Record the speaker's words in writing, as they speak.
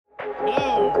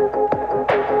Hello.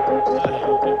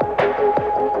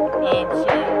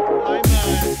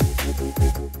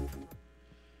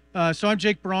 So I'm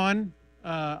Jake Braun.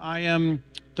 I am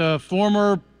the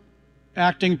former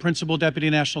acting principal deputy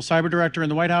national cyber director in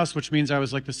the White House, which means I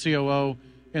was like the COO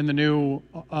in the new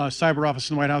cyber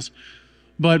office in the White House.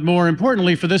 But more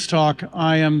importantly for this talk,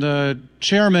 I am the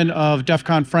chairman of DEF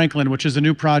CON Franklin, which is a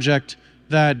new project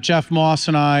that Jeff Moss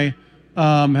and I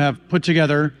have put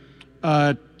together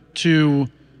to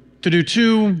do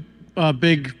two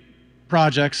big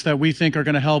projects that we think are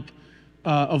going to help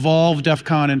evolve DEF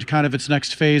CON into kind of its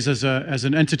next phase as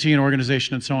an entity and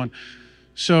organization and so on.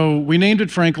 So we named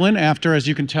it Franklin after, as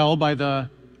you can tell by the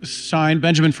sign,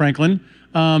 Benjamin Franklin,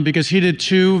 because he did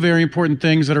two very important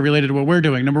things that are related to what we're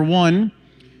doing. Number one,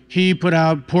 he put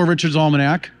out Poor Richard's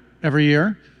Almanac every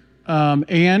year,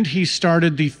 and he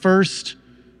started the first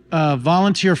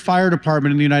volunteer fire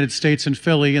department in the United States in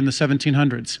Philly in the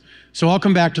 1700s. So I'll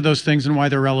come back to those things and why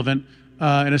they're relevant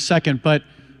in a second, but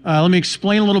let me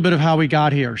explain a little bit of how we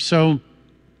got here. So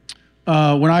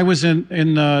when I was in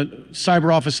the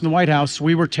cyber office in the White House,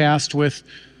 we were tasked with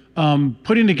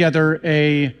putting together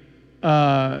a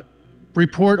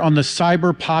report on the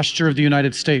cyber posture of the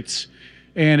United States.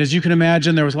 And as you can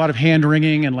imagine, there was a lot of hand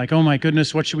wringing and like, oh my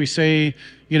goodness, what should we say?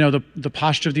 You know, the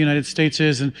posture of the United States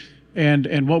is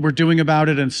and what we're doing about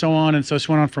it and so on. And so this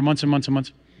went on for months and months and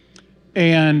months.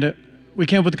 And we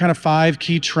came up with the kind of 5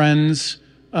 key trends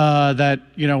that,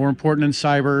 you know, were important in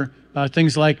cyber.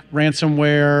 Things like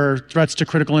ransomware, threats to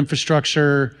critical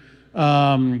infrastructure,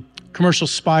 commercial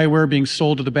spyware being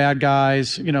sold to the bad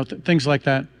guys, you know, things like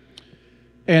that.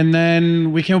 And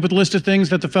then we came up with a list of things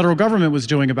that the federal government was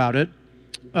doing about it,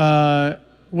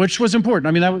 which was important.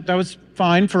 I mean, that was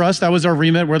fine for us. That was our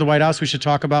remit. We're the White House. We should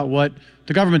talk about what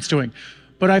the government's doing.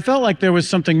 But I felt like there was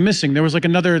something missing. There was like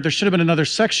there should have been another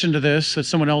section to this that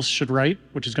someone else should write,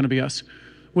 which is going to be us,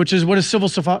 which is what is civil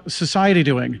society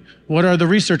doing? What are the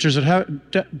researchers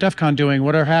at DEF CON doing?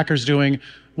 What are hackers doing?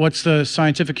 What's the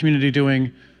scientific community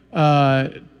doing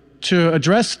to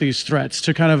address these threats,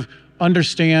 to kind of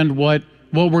understand what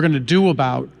we're going to do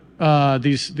about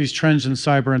these trends in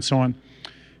cyber and so on.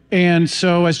 And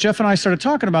so as Jeff and I started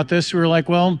talking about this, we were like,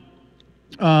 well,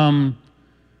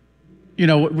 you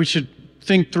know, we should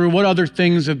think through what other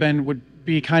things would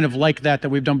be kind of like that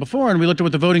we've done before. And we looked at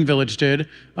what the Voting Village did.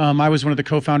 I was one of the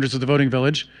co-founders of the Voting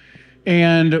Village.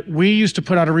 And we used to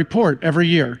put out a report every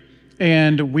year.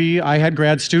 And I had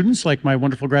grad students, like my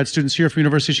wonderful grad students here from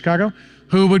University of Chicago,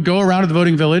 who would go around to the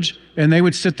Voting Village and they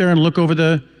would sit there and look over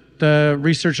the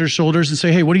researchers' shoulders and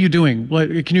say, hey, what are you doing?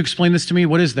 Can you explain this to me?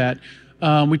 What is that?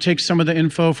 We take some of the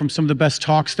info from some of the best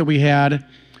talks that we had,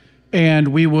 and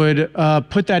we would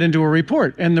put that into a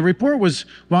report. And the report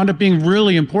wound up being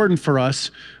really important for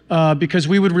us because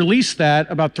we would release that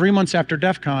about 3 months after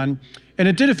DEF CON, and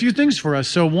it did a few things for us.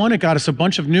 So one, it got us a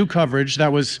bunch of new coverage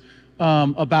that was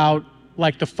about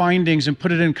like the findings and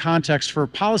put it in context for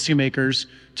policymakers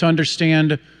to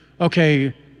understand,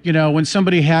 okay, you know, when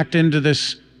somebody hacked into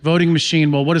this voting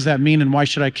machine, well, what does that mean and why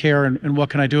should I care and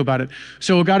what can I do about it?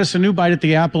 So it got us a new bite at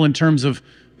the apple in terms of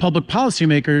public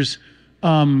policymakers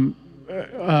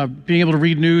being able to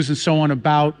read news and so on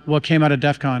about what came out of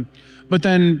DEF CON. But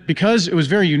then because it was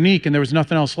very unique and there was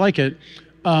nothing else like it,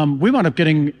 we wound up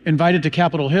getting invited to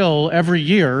Capitol Hill every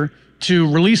year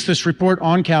to release this report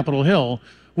on Capitol Hill,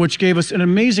 which gave us an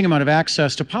amazing amount of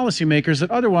access to policymakers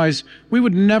that otherwise we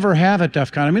would never have at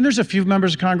DEF CON. I mean, there's a few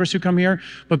members of Congress who come here,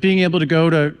 but being able to go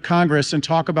to Congress and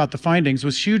talk about the findings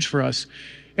was huge for us.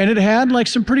 And it had like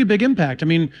some pretty big impact. I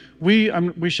mean,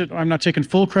 I'm not taking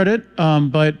full credit,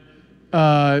 but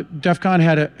DEF CON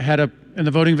in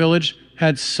the Voting Village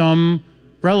had some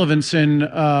relevance in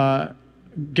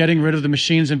getting rid of the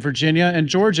machines in Virginia and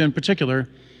Georgia in particular.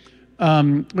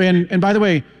 And by the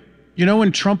way, you know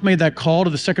when Trump made that call to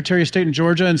the Secretary of State in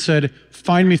Georgia and said,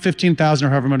 find me 15,000 or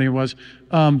however many it was,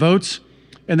 votes?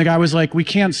 And the guy was like, we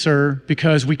can't, sir,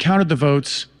 because we counted the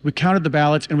votes, we counted the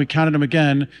ballots, and we counted them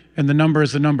again, and the number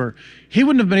is the number. He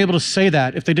wouldn't have been able to say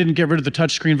that if they didn't get rid of the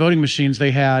touchscreen voting machines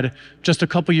they had just a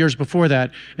couple years before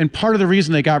that. And part of the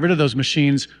reason they got rid of those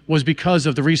machines was because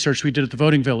of the research we did at the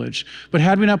Voting Village. But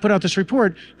had we not put out this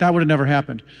report, that would have never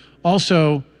happened.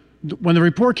 Also, when the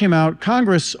report came out,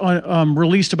 Congress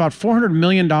released about $400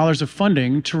 million of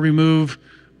funding to remove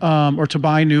or to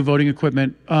buy new voting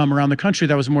equipment around the country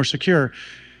that was more secure.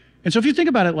 And so if you think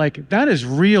about it, like that is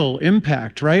real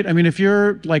impact, right? I mean, if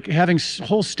you're like having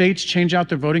whole states change out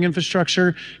their voting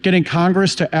infrastructure, getting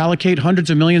Congress to allocate hundreds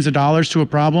of millions of dollars to a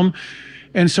problem.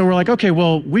 And so we're like, okay,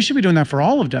 well, we should be doing that for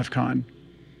all of DEF CON.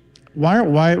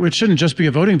 Why it shouldn't just be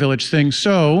a Voting Village thing.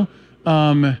 So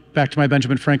Back to my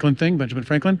Benjamin Franklin thing, Benjamin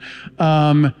Franklin.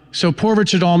 So Poor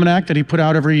Richard Almanac that he put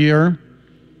out every year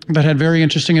that had very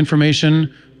interesting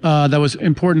information that was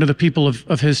important to the people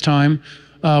of his time.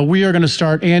 We are going to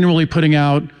start annually putting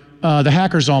out the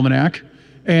Hacker's Almanac,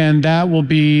 and that will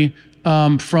be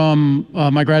from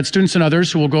my grad students and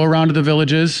others who will go around to the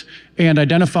villages and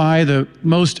identify the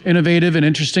most innovative and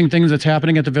interesting things that's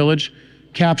happening at the village,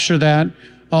 capture that.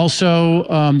 Also,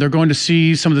 they're going to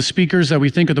see some of the speakers that we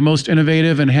think are the most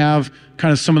innovative and have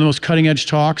kind of some of the most cutting edge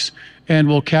talks, and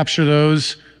we'll capture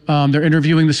those. They're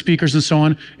interviewing the speakers and so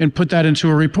on, and put that into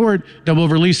a report that we'll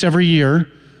release every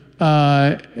year.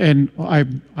 And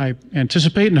I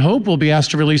anticipate and hope we'll be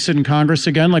asked to release it in Congress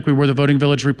again, like we were the Voting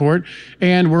Village Report.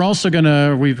 And we're also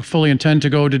we fully intend to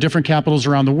go to different capitals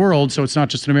around the world, so it's not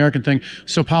just an American thing,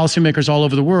 so policymakers all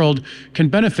over the world can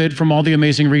benefit from all the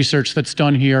amazing research that's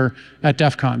done here at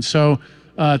DEF CON. So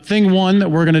thing one that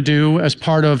we're gonna do as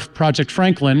part of Project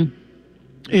Franklin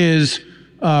is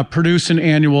produce an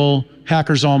annual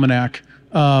Hacker's Almanac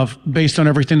based on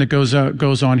everything that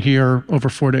goes on here over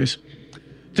 4 days.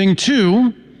 Thing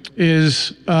two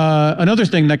is another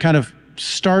thing that kind of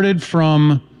started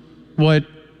from what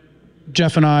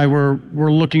Jeff and I were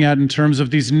looking at in terms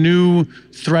of these new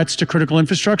threats to critical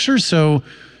infrastructure. So,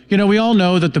 you know, we all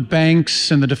know that the banks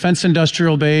and the defense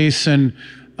industrial base and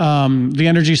the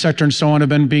energy sector and so on have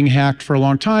been being hacked for a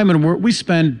long time, and we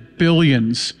spend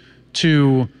billions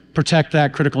to protect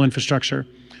that critical infrastructure.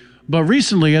 But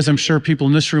recently, as I'm sure people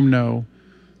in this room know,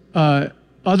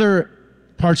 other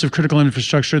parts of critical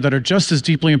infrastructure that are just as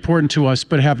deeply important to us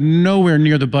but have nowhere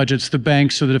near the budgets the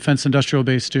banks or the defense industrial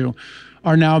base do,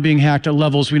 are now being hacked at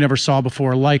levels we never saw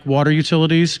before, like water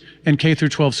utilities and K through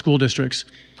 12 school districts.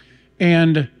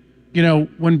 And, you know,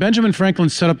 when Benjamin Franklin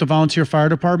set up the volunteer fire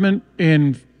department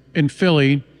in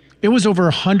Philly, it was over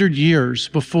 100 years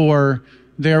before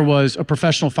there was a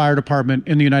professional fire department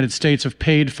in the United States of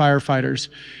paid firefighters.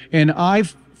 And I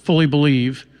fully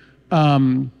believe,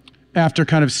 after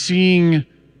kind of seeing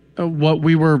what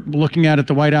we were looking at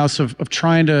the White House of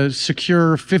trying to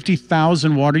secure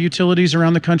 50,000 water utilities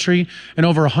around the country and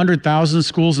over 100,000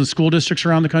 schools and school districts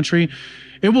around the country,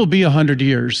 it will be 100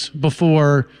 years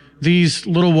before these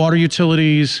little water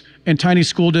utilities and tiny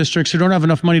school districts who don't have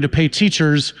enough money to pay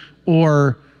teachers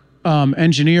or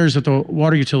engineers at the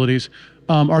water utilities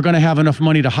are going to have enough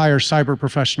money to hire cyber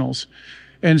professionals.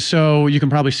 And so you can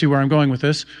probably see where I'm going with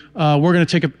this. We're going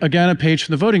to take, again, a page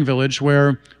from the Voting Village,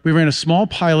 where we ran a small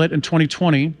pilot in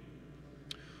 2020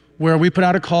 where we put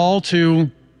out a call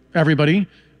to everybody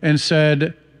and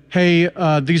said, hey,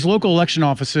 these local election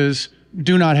offices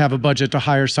do not have a budget to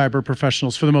hire cyber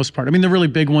professionals for the most part. I mean, the really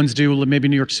big ones do, maybe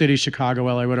New York City, Chicago,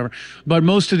 LA, whatever. But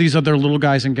most of these other little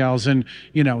guys and gals in,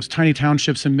 you know, tiny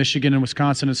townships in Michigan and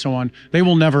Wisconsin and so on, they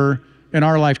will never, in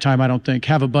our lifetime, I don't think,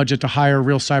 have a budget to hire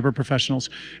real cyber professionals.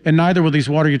 And neither will these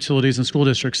water utilities and school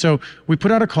districts. So we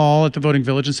put out a call at the Voting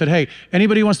Village and said, hey,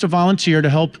 anybody who wants to volunteer to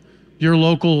help your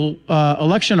local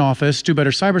election office do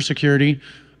better cybersecurity,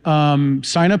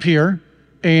 sign up here,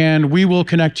 and we will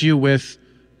connect you with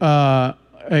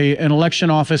an election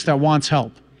office that wants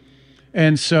help.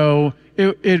 And so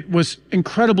it was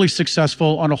incredibly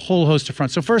successful on a whole host of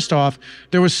fronts. So first off,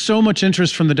 there was so much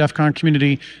interest from the DEF CON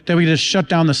community that we just shut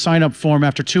down the sign-up form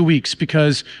after 2 weeks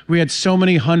because we had so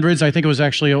many hundreds, I think it was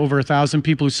actually over 1,000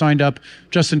 people who signed up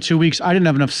just in 2 weeks. I didn't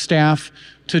have enough staff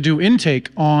to do intake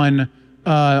on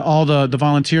all the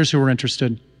volunteers who were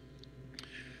interested.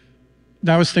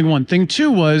 That was thing one. Thing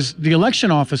two was the election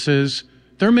offices.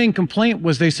 Their main complaint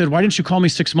was they said, why didn't you call me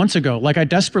 6 months ago? Like, I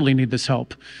desperately need this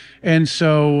help. And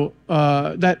so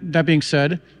that being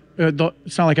said,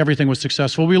 it's not like everything was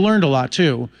successful. We learned a lot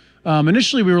too.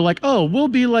 Initially, we were like, oh, we'll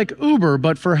be like Uber,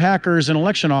 but for hackers and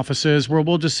election offices, where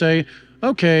we'll just say,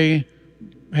 okay,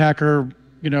 hacker,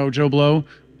 you know, Joe Blow,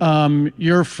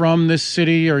 you're from this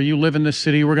city or you live in this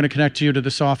city. We're going to connect you to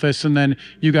this office, and then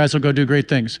you guys will go do great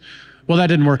things. Well, that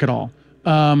didn't work at all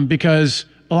because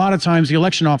a lot of times the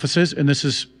election offices, and this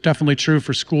is definitely true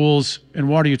for schools and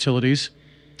water utilities,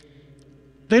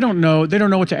 they don't know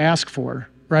what to ask for,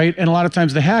 right? And a lot of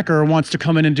times the hacker wants to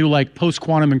come in and do like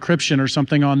post-quantum encryption or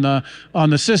something on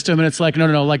the system, and it's like,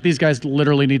 no, like these guys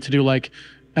literally need to do like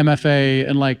MFA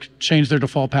and like change their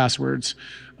default passwords.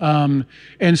 And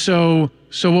so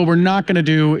what we're not going to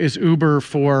do is Uber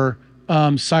for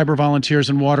cyber volunteers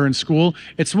in water and school.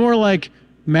 It's more like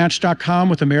Match.com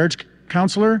with a marriage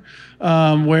counselor,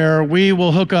 where we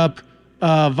will hook up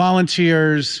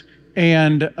volunteers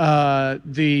and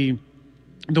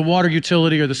the water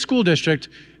utility or the school district,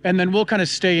 and then we'll kind of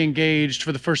stay engaged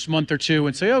for the first month or two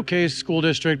and say, okay, school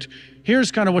district,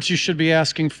 here's kind of what you should be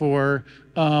asking for.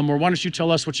 or why don't you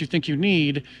tell us what you think you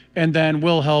need, and then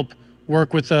we'll help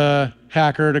work with the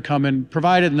hacker to come and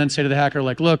provide it, and then say to the hacker,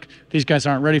 like, look, these guys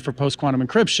aren't ready for post-quantum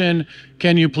encryption.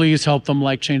 Can you please help them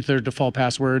like change their default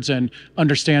passwords and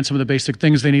understand some of the basic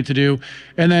things they need to do,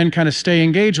 and then kind of stay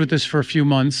engaged with this for a few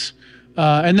months,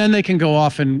 and then they can go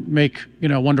off and make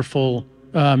wonderful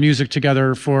music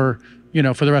together for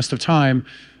for the rest of time.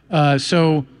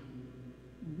 So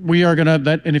we are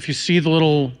gonna and if you see the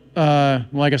little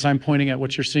well, I guess I'm pointing at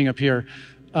what you're seeing up here.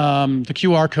 The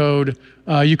QR code,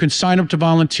 you can sign up to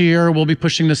volunteer. We'll be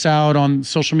pushing this out on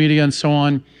social media and so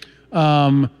on,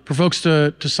 for folks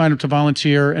to sign up to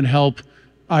volunteer and help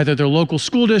either their local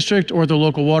school district or their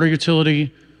local water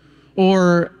utility,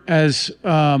 or as,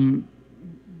 in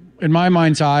my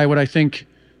mind's eye, what I think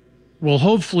will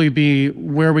hopefully be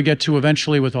where we get to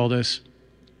eventually with all this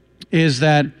is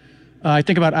that I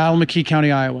think about Allamakee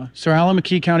County, Iowa. So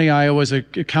Allamakee County, Iowa is a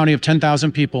county of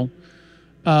 10,000 people.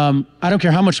 I don't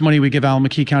care how much money we give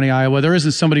Allamakee County, Iowa. There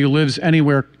isn't somebody who lives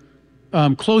anywhere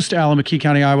close to Allamakee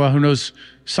County, Iowa who knows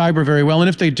cyber very well. And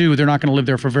if they do, they're not going to live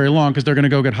there for very long because they're going to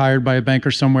go get hired by a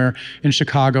banker somewhere in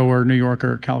Chicago or New York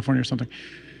or California or something.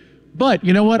 But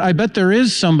you know what? I bet there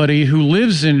is somebody who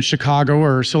lives in Chicago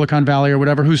or Silicon Valley or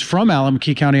whatever who's from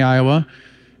Allamakee County, Iowa,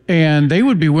 and they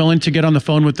would be willing to get on the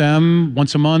phone with them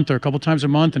once a month or a couple times a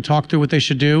month and talk through what they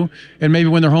should do. And maybe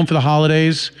when they're home for the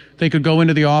holidays, they could go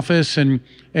into the office and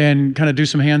kind of do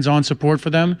some hands-on support for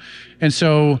them. And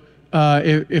so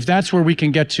if that's where we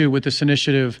can get to with this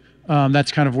initiative,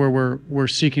 that's kind of where we're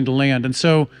seeking to land. And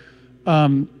so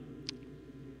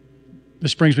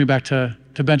this brings me back to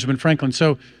Benjamin Franklin.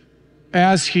 So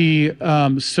as he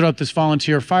stood up this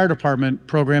volunteer fire department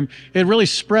program, it really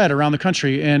spread around the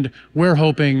country, and we're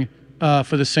hoping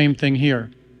for the same thing here.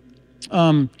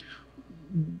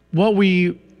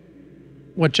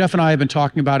 What Jeff and I have been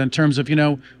talking about in terms of,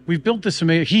 we've built this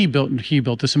he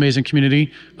built this amazing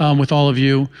community with all of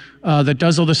you that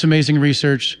does all this amazing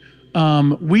research.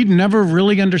 We'd never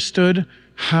really understood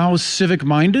how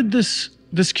civic-minded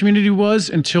this community was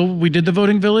until we did the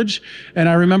voting village. And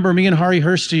I remember me and Hari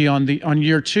Hursty on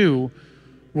year 2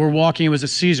 were walking, it was at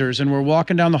Caesars, and we're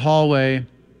walking down the hallway,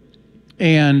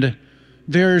 and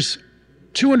there's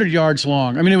 200 yards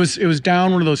long. I mean, it was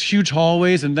down one of those huge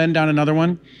hallways and then down another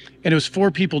one, and it was 4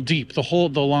 people deep, the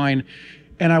line.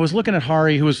 And I was looking at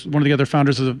Hari, who was one of the other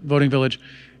founders of the voting village,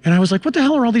 and I was like, what the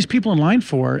hell are all these people in line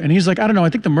for? And he's like, I don't know, I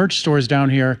think the merch store is down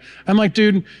here. I'm like,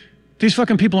 dude, these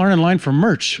fucking people aren't in line for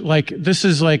merch. Like, this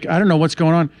is like, I don't know what's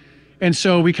going on. And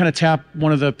so we kind of tapped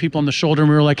one of the people on the shoulder, and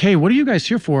we were like, hey, what are you guys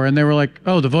here for? And they were like,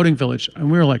 oh, the voting village.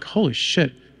 And we were like, holy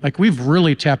shit, like, we've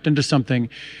really tapped into something.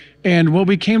 And what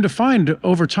we came to find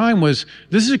over time was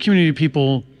this is a community of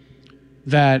people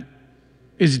that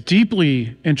is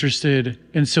deeply interested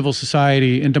in civil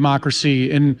society, in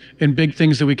democracy, in big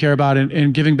things that we care about,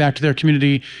 and giving back to their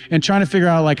community, and trying to figure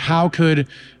out, like, how could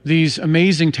these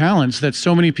amazing talents that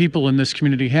so many people in this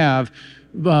community have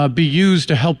be used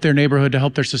to help their neighborhood, to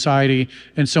help their society,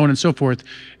 and so on and so forth.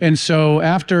 And so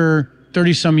after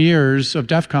 30 some years of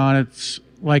DEF CON, it's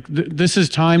like this is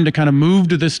time to kind of move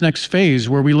to this next phase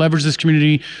where we leverage this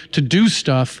community to do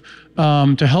stuff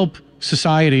to help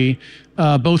society,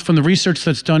 both from the research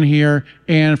that's done here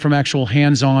and from actual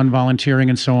hands-on volunteering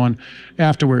and so on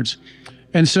afterwards.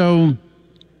 And so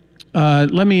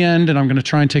let me end, and I'm going to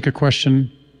try and take a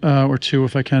question or two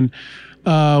if I can,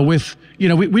 with,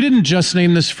 we didn't just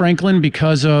name this Franklin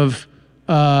because of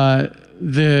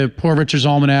the Poor Richard's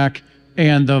Almanac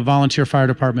and the volunteer fire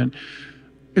department.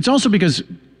 It's also because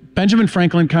Benjamin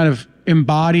Franklin kind of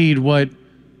embodied what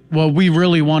we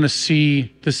really want to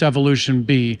see this evolution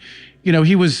be.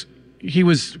 He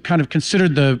was kind of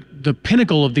considered the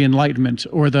pinnacle of the Enlightenment,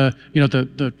 or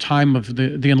the time of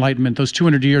the Enlightenment, those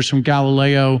 200 years from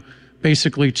Galileo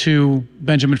basically to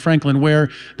Benjamin Franklin, where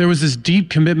there was this deep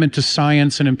commitment to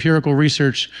science and empirical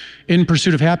research in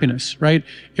pursuit of happiness, right?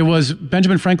 It was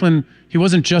Benjamin Franklin, he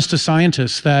wasn't just a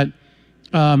scientist that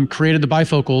created the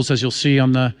bifocals, as you'll see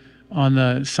on the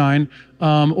sign,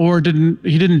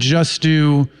 he didn't just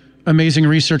do amazing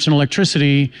research in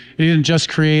electricity. He didn't just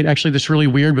create actually this really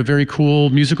weird but very cool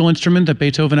musical instrument that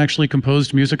Beethoven actually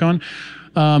composed music on.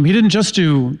 He didn't just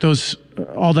do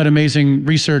all that amazing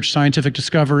research, scientific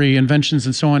discovery, inventions,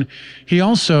 and so on. He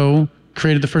also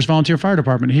created the first volunteer fire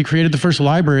department. He created the first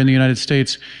library in the United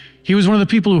States. He was one of the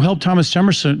people who helped Thomas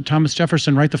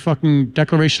Jefferson write the fucking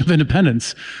Declaration of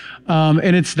Independence.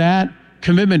 And it's that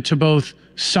commitment to both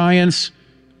science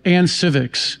and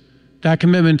civics, that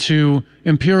commitment to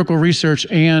empirical research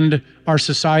and our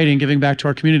society and giving back to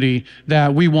our community,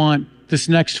 that we want this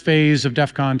next phase of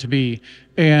DEF CON to be.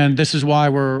 And this is why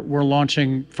we're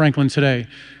launching Franklin today.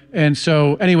 And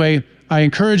so anyway, I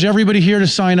encourage everybody here to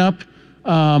sign up.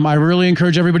 I really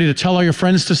encourage everybody to tell all your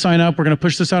friends to sign up. We're going to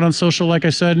push this out on social, like I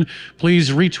said. Please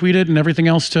retweet it and everything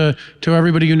else to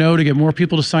everybody you know to get more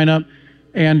people to sign up.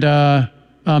 And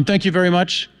thank you very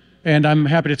much. And I'm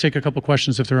happy to take a couple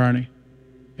questions if there are any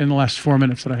in the last 4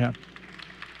 minutes that I have.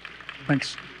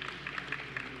 Thanks.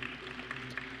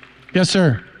 Yes,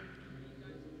 sir.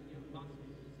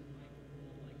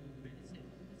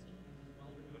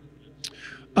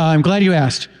 I'm glad you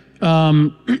asked.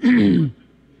 Oh,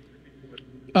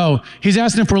 he's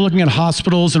asking if we're looking at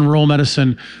hospitals and rural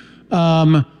medicine.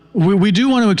 We do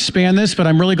want to expand this, but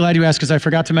I'm really glad you asked because I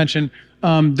forgot to mention,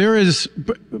 there is,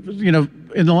 you know,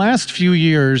 in the last few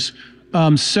years,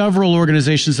 several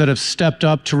organizations that have stepped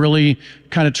up to really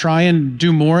kind of try and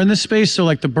do more in this space. So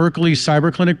like the Berkeley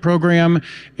Cyber Clinic program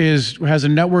has a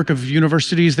network of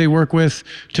universities they work with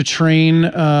to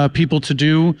train people to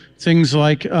do things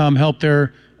like help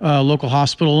their local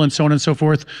hospital and so on and so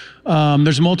forth.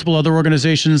 There's multiple other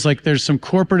organizations, like there's some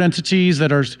corporate entities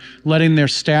that are letting their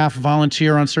staff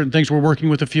volunteer on certain things. We're working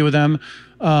with a few of them.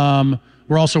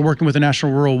 We're also working with the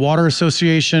National Rural Water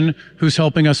Association, who's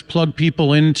helping us plug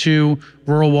people into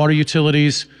rural water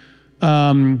utilities.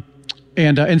 And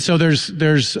so there's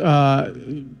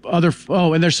and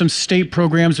there's some state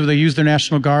programs where they use their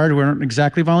National Guard, who aren't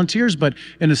exactly volunteers, but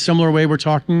in a similar way we're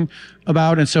talking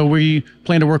about. And so we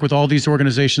plan to work with all these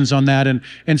organizations on that.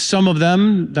 And some of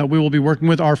them that we will be working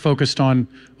with are focused on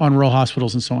rural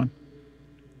hospitals and so on.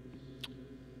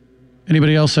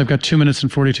 Anybody else? I've got 2 minutes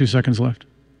and 42 seconds left.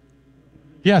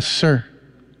 Yes, sir.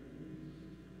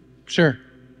 Sure.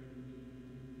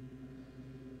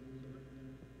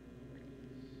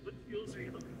 What skills are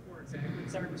you looking for exactly in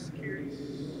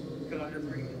cybersecurity? Because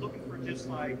are you looking for just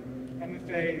like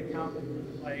MFA,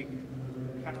 accountant, like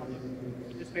kind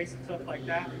of just basic stuff like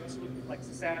that? Are you also looking for like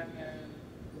sysadmin,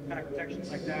 kind of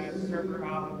protections like that, server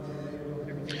ops,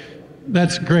 everything else?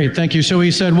 That's great, thank you. So he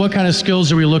said, what kind of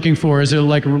skills are we looking for? Is it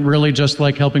like really just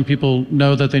like helping people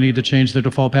know that they need to change their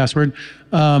default password?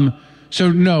 So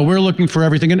no, we're looking for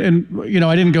everything. And you know,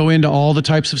 I didn't go into all the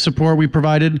types of support we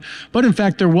provided, but in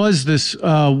fact, there was this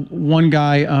one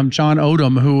guy, John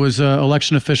Odom, who was an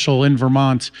election official in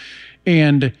Vermont.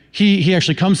 And he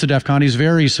actually comes to DEF CON. He's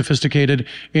very sophisticated,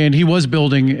 and he was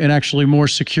building an actually more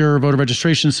secure voter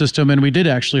registration system. And we did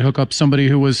actually hook up somebody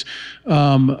who was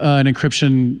an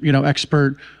encryption, you know,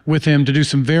 expert with him to do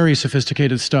some very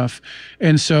sophisticated stuff.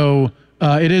 And so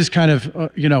it is kind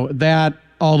of you know, that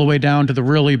all the way down to the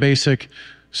really basic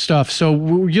stuff.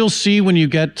 So you'll see when you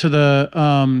get to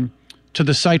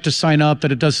the site to sign up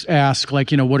that it does ask, like,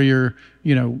 you know, what are your,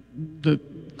 you know, the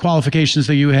qualifications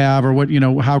that you have, or what, you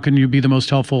know, how can you be the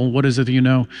most helpful? What is it that you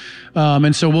know?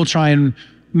 And so we'll try and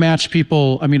match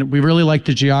people. I mean, we really like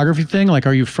the geography thing. Like,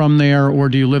 are you from there or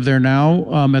do you live there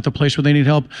now at the place where they need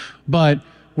help? But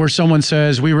where someone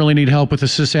says, we really need help with a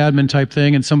sysadmin type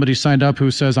thing, and somebody signed up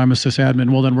who says, I'm a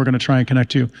sysadmin, well, then we're going to try and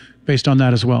connect you based on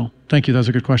that as well. Thank you. That was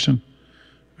a good question.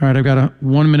 All right. I've got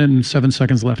 1 minute and 7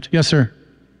 seconds left. Yes, sir.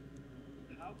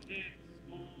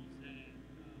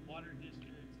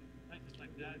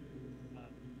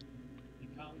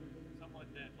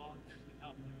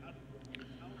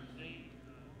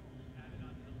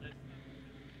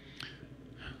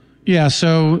 Yeah,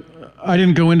 so I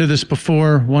didn't go into this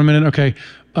before. 1 minute, okay.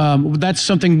 That's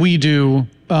something we do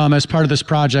as part of this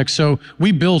project. So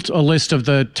we built a list of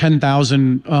the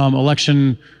 10,000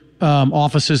 election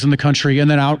offices in the country, and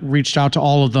then reached out to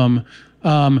all of them.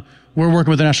 We're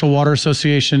working with the National Water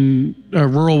Association,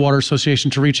 Rural Water Association,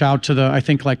 to reach out to I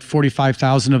think like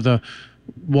 45,000 of the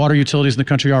water utilities in the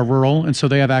country are rural, and so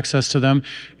they have access to them.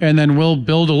 And then we'll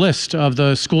build a list of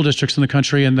the school districts in the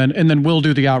country, and then we'll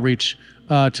do the outreach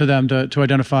to them to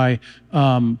identify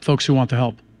folks who want the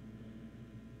help.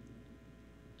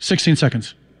 16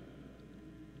 seconds.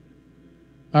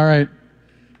 All right.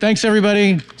 Thanks,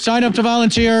 everybody. Sign up to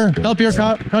volunteer. Help your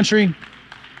country.